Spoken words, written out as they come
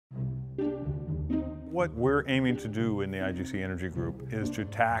What we're aiming to do in the IGC Energy Group is to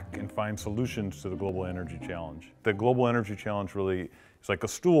attack and find solutions to the global energy challenge. The global energy challenge really is like a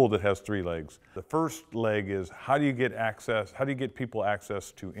stool that has three legs. The first leg is how do you get people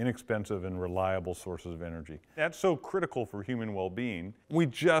access to inexpensive and reliable sources of energy? That's so critical for human well-being. We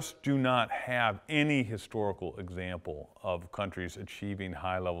just do not have any historical example of countries achieving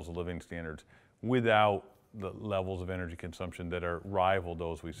high levels of living standards without the levels of energy consumption that are rival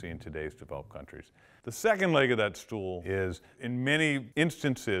those we see in today's developed countries. The second leg of that stool is, in many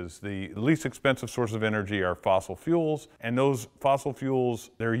instances, the least expensive source of energy are fossil fuels, and those fossil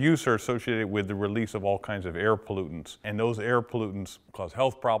fuels, their use are associated with the release of all kinds of air pollutants, and those air pollutants cause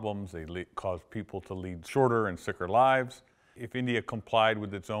health problems, they cause people to lead shorter and sicker lives. If India complied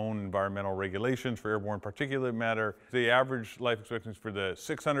with its own environmental regulations for airborne particulate matter, the average life expectancy for the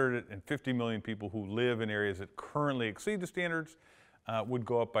 650 million people who live in areas that currently exceed the standards would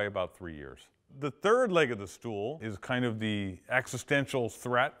go up by about 3 years. The third leg of the stool is kind of the existential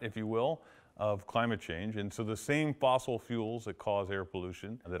threat, if you will, of climate change. And so the same fossil fuels that cause air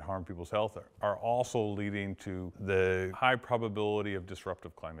pollution, that harm people's health, are also leading to the high probability of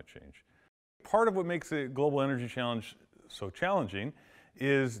disruptive climate change. Part of what makes the global energy challenge so challenging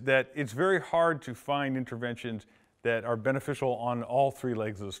is that it's very hard to find interventions that are beneficial on all three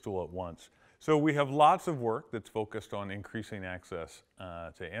legs of the stool at once. So we have lots of work that's focused on increasing access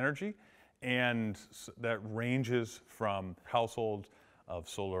to energy, and that ranges from households of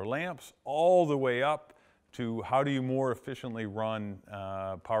solar lamps all the way up to how do you more efficiently run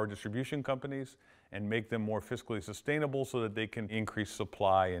power distribution companies and make them more fiscally sustainable so that they can increase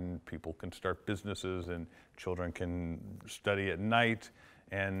supply and people can start businesses and children can study at night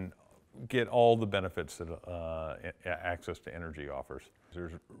and get all the benefits that access to energy offers.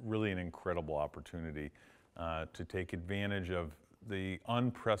 There's really an incredible opportunity to take advantage of the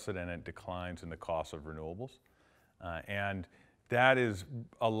unprecedented declines in the cost of renewables. And that is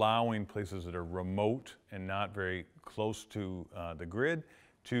allowing places that are remote and not very close to the grid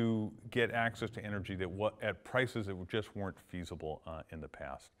to get access to energy at prices that just weren't feasible in the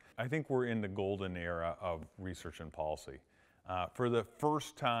past. I think we're in the golden era of research and policy. For the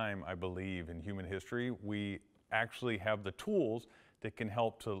first time, I believe, in human history, we actually have the tools that can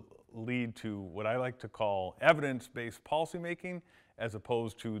help to lead to what I like to call evidence-based policymaking, as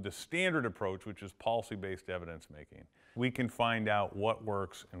opposed to the standard approach, which is policy-based evidence-making. We can find out what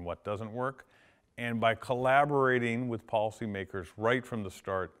works and what doesn't work. And by collaborating with policymakers right from the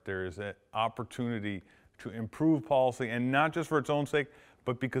start, there is an opportunity to improve policy, and not just for its own sake,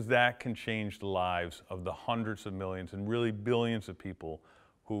 but because that can change the lives of the hundreds of millions and really billions of people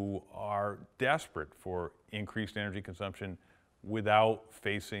who are desperate for increased energy consumption without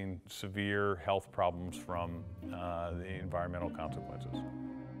facing severe health problems from the environmental consequences.